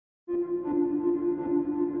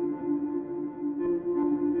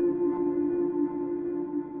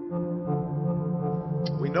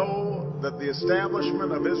know that the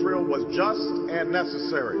establishment of Israel was just and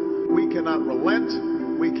necessary. We cannot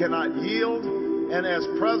relent, we cannot yield, and as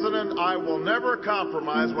president, I will never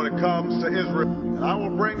compromise when it comes to Israel. And I will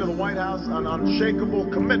bring to the White House an unshakable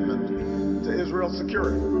commitment to Israel's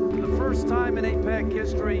security. For the first time in AIPAC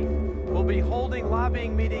history, we'll be holding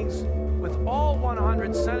lobbying meetings with all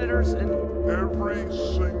 100 senators and every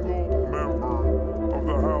single member of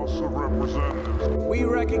the House of Representatives. We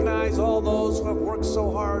recognize all those who have worked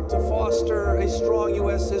so hard to foster a strong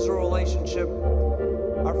U.S.-Israel relationship.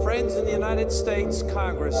 Our friends in the United States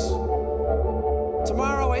Congress.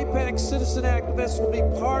 Tomorrow, AIPAC citizen activists will be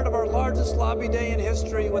part of our largest lobby day in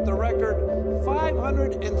history with a record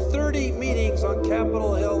 530 meetings on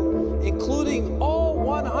Capitol Hill, including all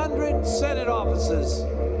 100 Senate offices.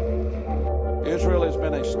 Israel has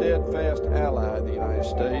been a steadfast ally of the United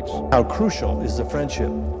States. How crucial is the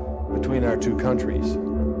friendship between our two countries?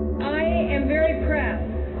 I am very proud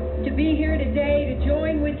to be here today to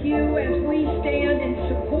join with you as we stand in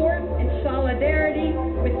support and solidarity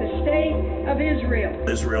with the state of Israel.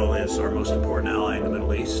 Israel is our most important ally in the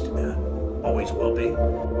Middle East and always will be.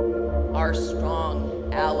 Our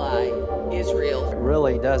strong ally, Israel. It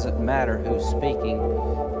really doesn't matter who's speaking,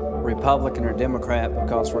 Republican or Democrat,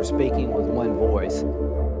 because we're speaking with one voice.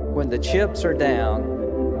 When the chips are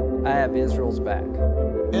down, I have Israel's back.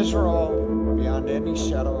 Israel, beyond any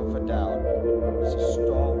shadow of a doubt, is a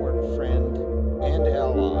stalwart friend and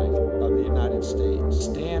ally of the United States.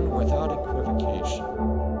 Stand without equivocation,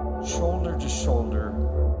 shoulder to shoulder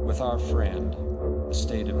with our friend, the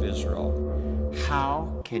state of Israel.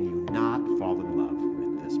 How can you not fall in love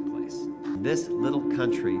with this place? This little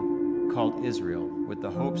country called Israel, with the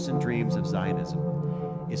hopes and dreams of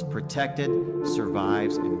Zionism, is protected,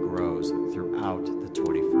 survives, and grows throughout the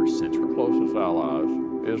 21st century. Closest allies,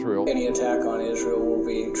 Israel. Any attack on Israel will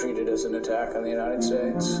be treated as an attack on the United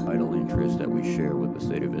States. Vital interest that we share with the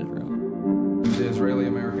state of Israel. The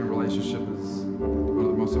Israeli-American relationship is one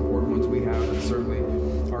of the most important ones we have, and certainly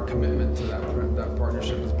our commitment to that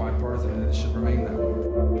partnership is bipartisan, and it should remain that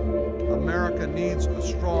way. America needs a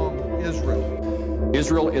strong Israel.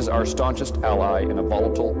 Israel is our staunchest ally in a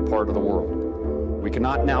volatile part of the world. We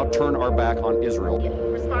cannot now turn our back on Israel.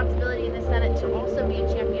 Responsibility in the Senate to also be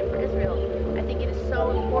a champion for Israel. I think it is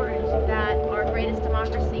so important that our greatest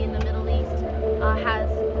democracy in the Middle East has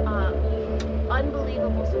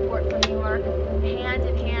unbelievable support from New York,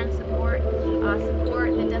 hand-in-hand support,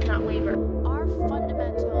 support that does not waver. Our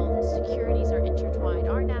fundamental securities are intertwined.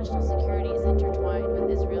 Our national security is intertwined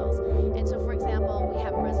with Israel's. And so, for example, we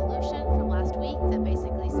have a resolution from last week that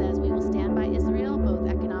basically says we will stand by Israel, both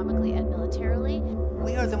economically and militarily.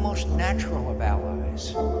 We are the most natural of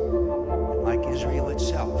allies, like Israel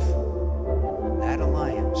itself. That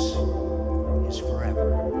alliance is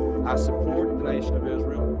forever. I support the nation of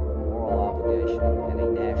Israel. Moral obligation and a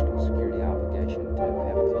national security obligation to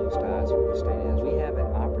have close ties with the state of Israel. We have an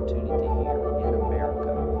opportunity here in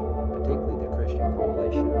America, particularly the Christian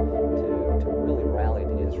coalition, to really rally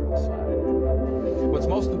to Israel's side. What's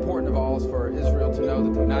most important of all is for Israel to know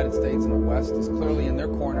that the United States and the West is clearly in their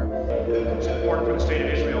corner. It's important for the state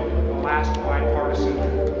of Israel, the last bipartisan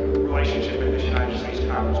relationship in the United States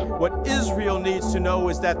Congress. What Israel needs to know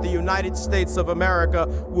is that the United States of America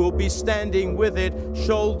will be standing with it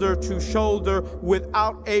shoulder to shoulder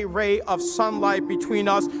without a ray of sunlight between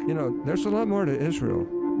us. You know, there's a lot more to Israel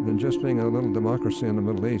than just being a little democracy in the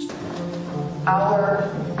Middle East. Our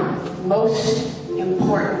most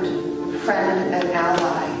important friend and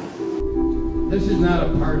ally. This is not a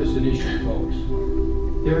partisan issue, folks.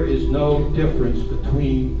 There is no difference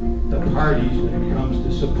between the parties when it comes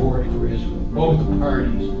to support for Israel. Both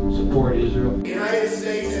parties support Israel. The United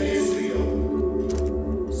States and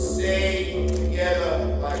Israel stay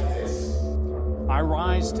together like this. I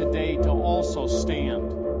rise today to also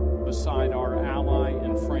stand beside our ally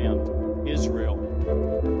and friend, Israel.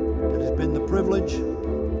 It has been the privilege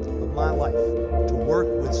of my life to work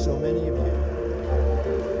with so many of you.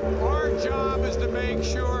 Our job is to make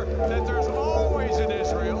sure that there's always an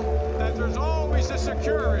Israel, that there's always a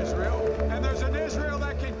secure Israel, and there's an Israel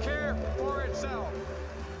that can care for itself.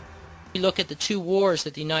 We look at the two wars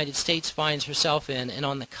that the United States finds herself in, and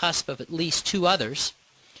on the cusp of at least two others,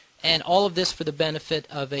 and all of this for the benefit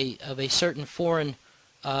of a certain foreign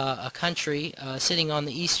country sitting on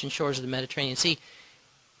the eastern shores of the Mediterranean Sea.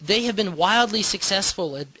 They have been wildly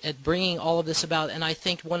successful at bringing all of this about, and I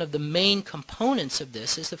think one of the main components of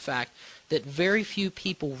this is the fact that very few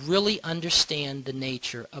people really understand the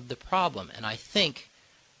nature of the problem. And I think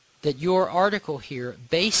that your article here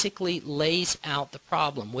basically lays out the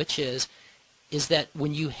problem, which is that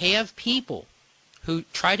when you have people who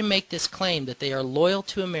try to make this claim that they are loyal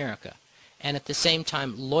to America and at the same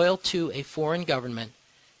time loyal to a foreign government,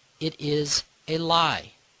 it is a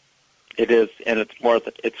lie. It is, and it's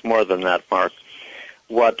more than that, Mark.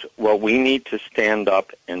 What we need to stand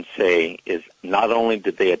up and say is not only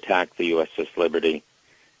did they attack the U.S.'s liberty,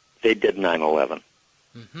 they did 9/11.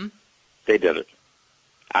 Mm-hmm. They did it.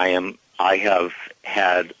 I have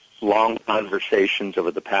had long conversations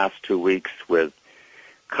over the past 2 weeks with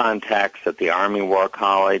contacts at the Army War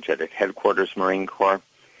College, at Headquarters Marine Corps,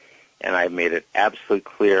 and I've made it absolutely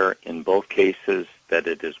clear in both cases that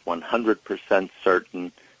it is 100%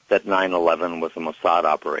 certain that 9/11 was a Mossad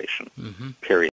operation, period.